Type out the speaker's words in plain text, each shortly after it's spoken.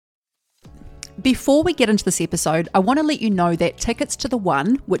Before we get into this episode, I want to let you know that tickets to The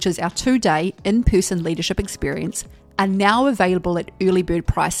One, which is our 2-day in-person leadership experience, are now available at early bird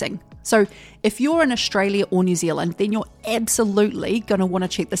pricing. So if you're in Australia or New Zealand, then you're absolutely going to want to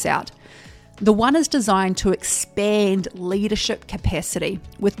check this out. The One is designed to expand leadership capacity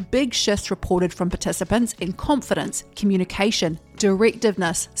with big shifts reported from participants in confidence, communication,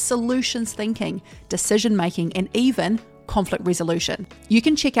 directiveness, solutions thinking, decision making, and even conflict resolution. You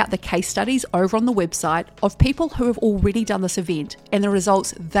can check out the case studies over on the website of people who have already done this event and the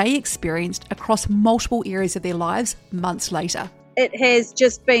results they experienced across multiple areas of their lives months later. It has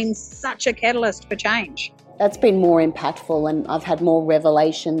just been such a catalyst for change. That's been more impactful, and I've had more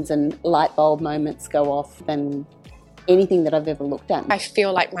revelations and light bulb moments go off than anything that I've ever looked at. I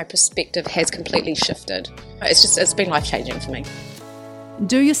feel like my perspective has completely shifted. It's been life-changing for me.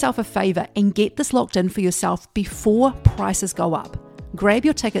 Do yourself a favour and get this locked in for yourself before prices go up. Grab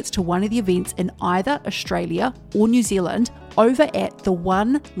your tickets to one of the events in either Australia or New Zealand over at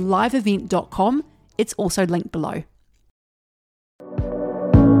theoneliveevent.com. It's also linked below.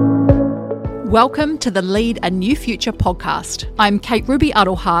 Welcome to the Lead a New Future podcast. I'm Kate Ruby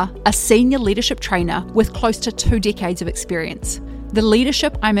Aroha, a senior leadership trainer with close to 2 decades of experience. The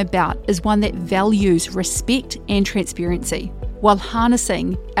leadership I'm about is one that values respect and transparency, while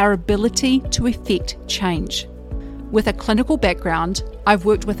harnessing our ability to effect change. With a clinical background, I've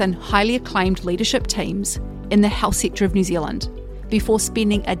worked within highly acclaimed leadership teams in the health sector of New Zealand, before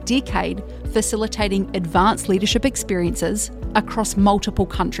spending a decade facilitating advanced leadership experiences across multiple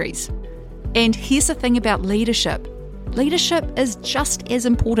countries. And here's the thing about leadership. Leadership is just as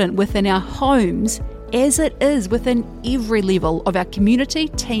important within our homes as it is within every level of our community,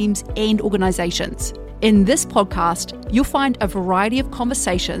 teams, and organisations. In this podcast, you'll find a variety of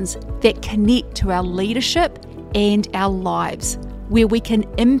conversations that connect to our leadership and our lives, where we can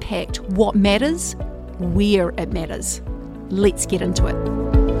impact what matters, where it matters. Let's get into it.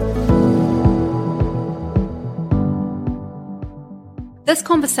 This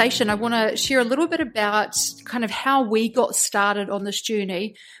conversation, I want to share a little bit about kind of how we got started on this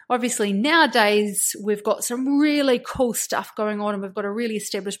journey. Obviously, nowadays, we've got some really cool stuff going on, and we've got a really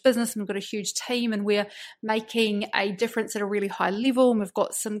established business, and we've got a huge team, and we're making a difference at a really high level, and we've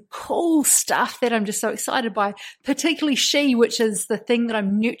got some cool stuff that I'm just so excited by, particularly She, which is the thing that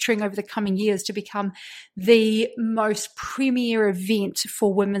I'm nurturing over the coming years to become the most premier event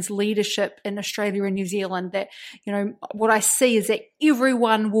for women's leadership in Australia and New Zealand. That, you know, what I see is that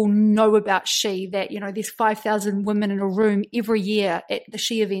everyone will know about She, that, you know, there's 5,000 women in a room every year at the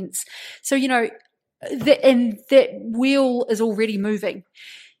She events. So, you know, that wheel is already moving.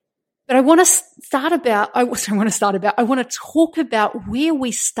 But I want to talk about where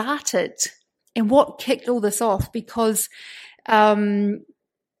we started and what kicked all this off, because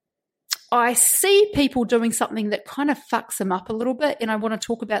I see people doing something that kind of fucks them up a little bit, and I want to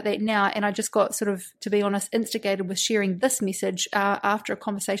talk about that now. And I just got sort of, to be honest, instigated with sharing this message after a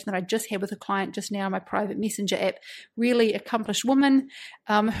conversation that I just had with a client just now in my private messenger app. Really accomplished woman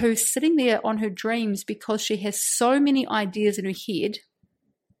who's sitting there on her dreams because she has so many ideas in her head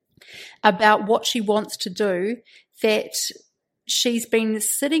about what she wants to do that she's been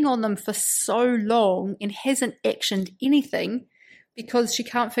sitting on them for so long and hasn't actioned anything, because she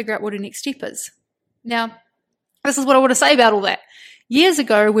can't figure out what her next step is. Now, this is what I want to say about all that. Years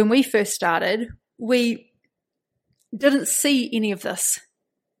ago, when we first started, we didn't see any of this.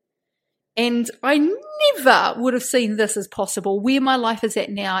 And I never would have seen this as possible. Where my life is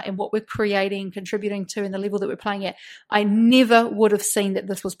at now and what we're creating, contributing to, and the level that we're playing at, I never would have seen that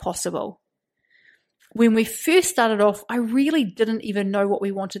this was possible. When we first started off, I really didn't even know what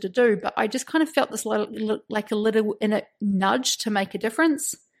we wanted to do, but I just kind of felt this like a little inner nudge to make a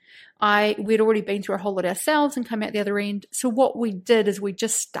difference. We'd already been through a whole lot ourselves and come out the other end. So what we did is we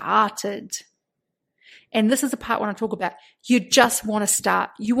just started. And this is the part when I talk about, you just want to start.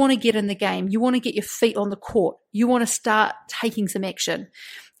 You want to get in the game. You want to get your feet on the court. You want to start taking some action.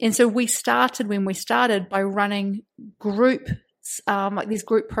 And so we started by running groups, like these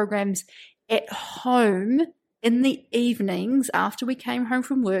group programs at home in the evenings after we came home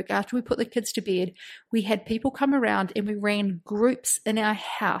from work, after we put the kids to bed. We had people come around and we ran groups in our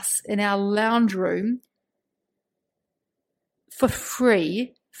house, in our lounge room, for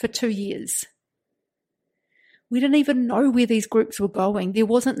free for 2 years. We didn't even know where these groups were going. There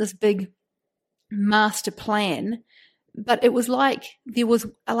wasn't this big master plan, but it was like there was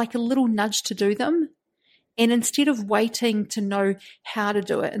like a little nudge to do them. And instead of waiting to know how to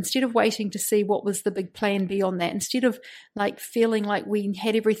do it, instead of waiting to see what was the big plan beyond that, instead of like feeling like we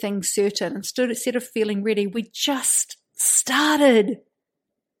had everything certain, instead of feeling ready, we just started.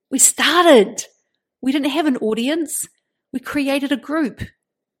 We started. We didn't have an audience. We created a group.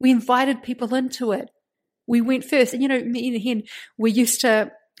 We invited people into it. We went first. And, me and Hen, we used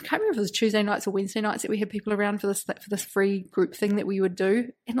to, I can't remember if it was Tuesday nights or Wednesday nights that we had people around for this free group thing that we would do.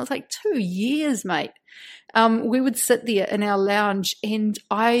 And it was like 2 years, mate. We would sit there in our lounge, and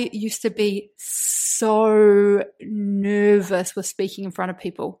I used to be so nervous with speaking in front of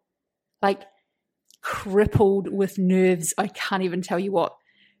people, like crippled with nerves. I can't even tell you what.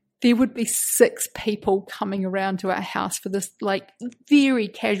 There would be 6 people coming around to our house for this like very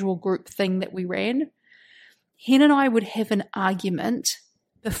casual group thing that we ran. Hen and I would have an argument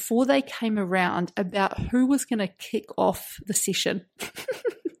before they came around about who was going to kick off the session.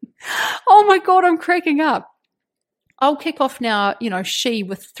 Oh my God, I'm cracking up. I'll kick off now, she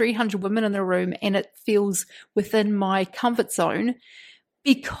with 300 women in the room, and it feels within my comfort zone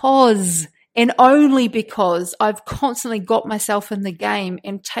because, and only because, I've constantly got myself in the game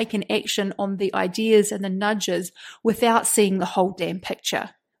and taken action on the ideas and the nudges without seeing the whole damn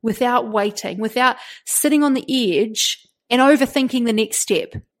picture, without waiting, without sitting on the edge and overthinking the next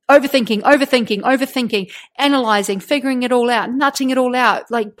step. Overthinking, analyzing, figuring it all out, nutting it all out,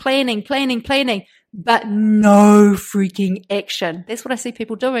 like planning, but no freaking action. That's what I see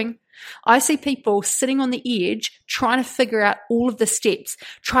people doing. I see people sitting on the edge, trying to figure out all of the steps,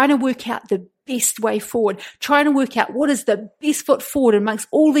 trying to work out the best way forward, trying to work out what is the best foot forward amongst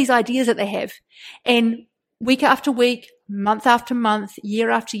all these ideas that they have. And week after week, month after month,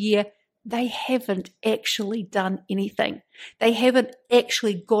 year after year, they haven't actually done anything. They haven't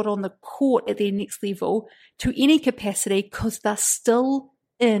actually got on the court at their next level to any capacity because they're still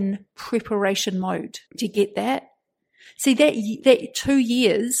in preparation mode. Do you get that? See, that 2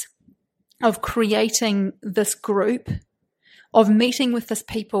 years of creating this group, of meeting with these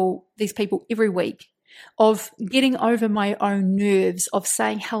people every week, of getting over my own nerves, of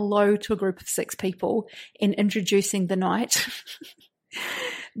saying hello to a group of 6 people and introducing the night,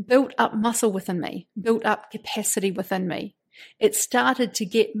 built up muscle within me, built up capacity within me. It started to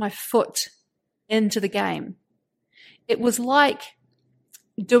get my foot into the game. It was like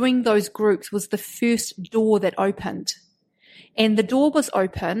doing those groups was the first door that opened. And the door was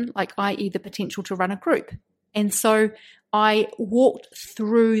open, like i.e. the potential to run a group. And so I walked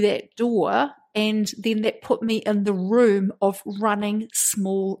through that door, and then that put me in the room of running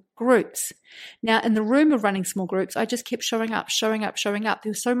small groups. Now, in the room of running small groups, I just kept showing up. There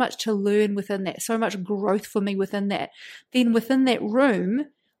was so much to learn within that, so much growth for me within that. Then within that room,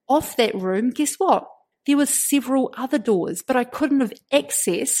 off that room, guess what? There were several other doors, but I couldn't have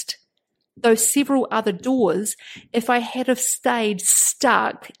accessed those several other doors if I had have stayed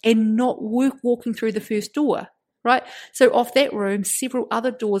stuck and not walking through the first door. Right? So off that room, several other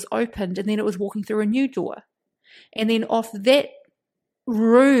doors opened, and then it was walking through a new door. And then off that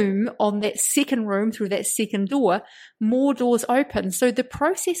room, on that second room, through that second door, more doors opened. So the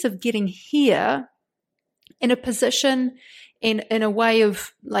process of getting here in a position, in a way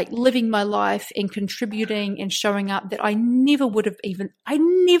of like living my life and contributing and showing up that I never would have even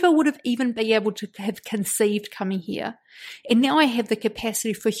been able to have conceived coming here. And now I have the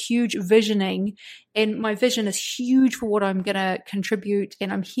capacity for huge visioning, and my vision is huge for what I'm going to contribute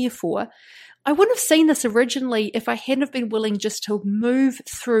and I'm here for. I wouldn't have seen this originally if I hadn't have been willing just to move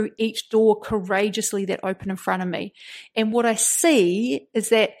through each door courageously that open in front of me. And what I see is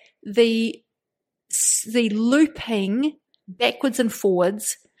that the looping backwards and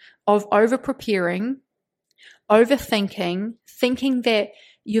forwards of over-preparing, overthinking, thinking that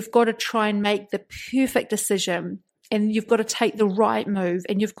you've got to try and make the perfect decision, and you've got to take the right move,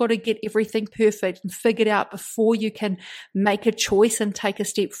 and you've got to get everything perfect and figured out before you can make a choice and take a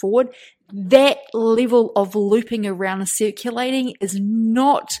step forward. That level of looping around and circulating is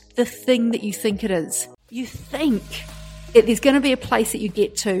not the thing that you think it is. You think there's going to be a place that you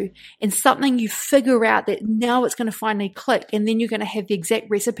get to and something you figure out that now it's going to finally click, and then you're going to have the exact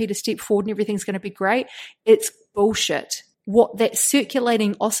recipe to step forward and everything's going to be great. It's bullshit. What that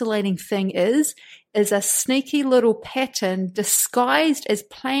circulating, oscillating thing is a sneaky little pattern disguised as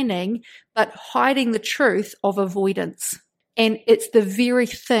planning, but hiding the truth of avoidance. And it's the very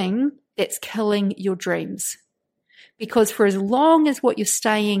thing that's killing your dreams. Because for as long as what you're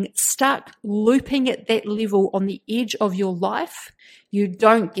staying stuck, looping at that level on the edge of your life, you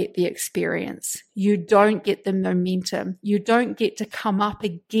don't get the experience. You don't get the momentum. You don't get to come up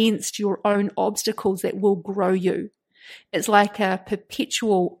against your own obstacles that will grow you. It's like a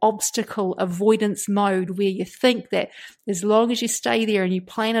perpetual obstacle avoidance mode where you think that as long as you stay there and you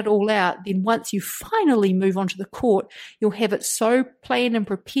plan it all out, then once you finally move onto the court, you'll have it so planned and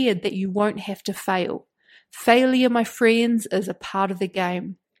prepared that you won't have to fail. Failure, my friends, is a part of the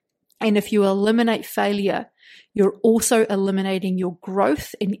game. And if you eliminate failure, you're also eliminating your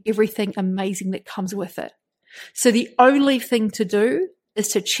growth and everything amazing that comes with it. So the only thing to do is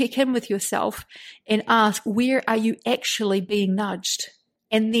to check in with yourself and ask, where are you actually being nudged?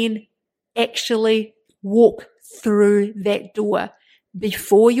 And then actually walk through that door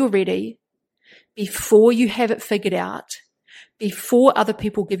before you're ready, before you have it figured out, before other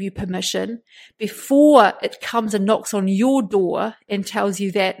people give you permission, before it comes and knocks on your door and tells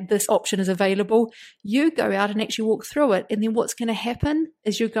you that this option is available. You go out and actually walk through it. And then what's going to happen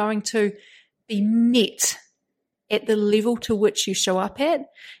is you're going to be met at the level to which you show up at,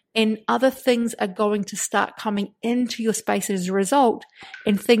 and other things are going to start coming into your space as a result,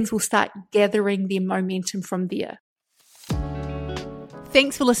 and things will start gathering their momentum from there.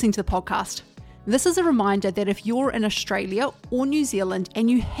 Thanks for listening to the podcast. This is a reminder that if you're in Australia or New Zealand and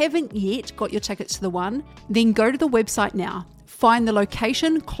you haven't yet got your tickets to the one, then go to the website now, find the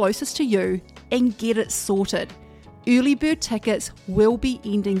location closest to you and get it sorted. Early bird tickets will be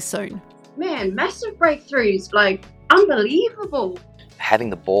ending soon. Man, massive breakthroughs, like unbelievable. Having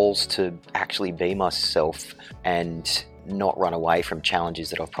the balls to actually be myself and not run away from challenges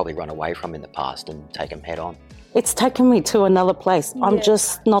that I've probably run away from in the past and take them head on. It's taken me to another place. Yeah. I'm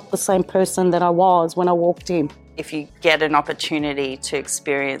just not the same person that I was when I walked in. If you get an opportunity to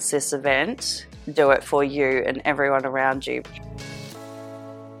experience this event, do it for you and everyone around you.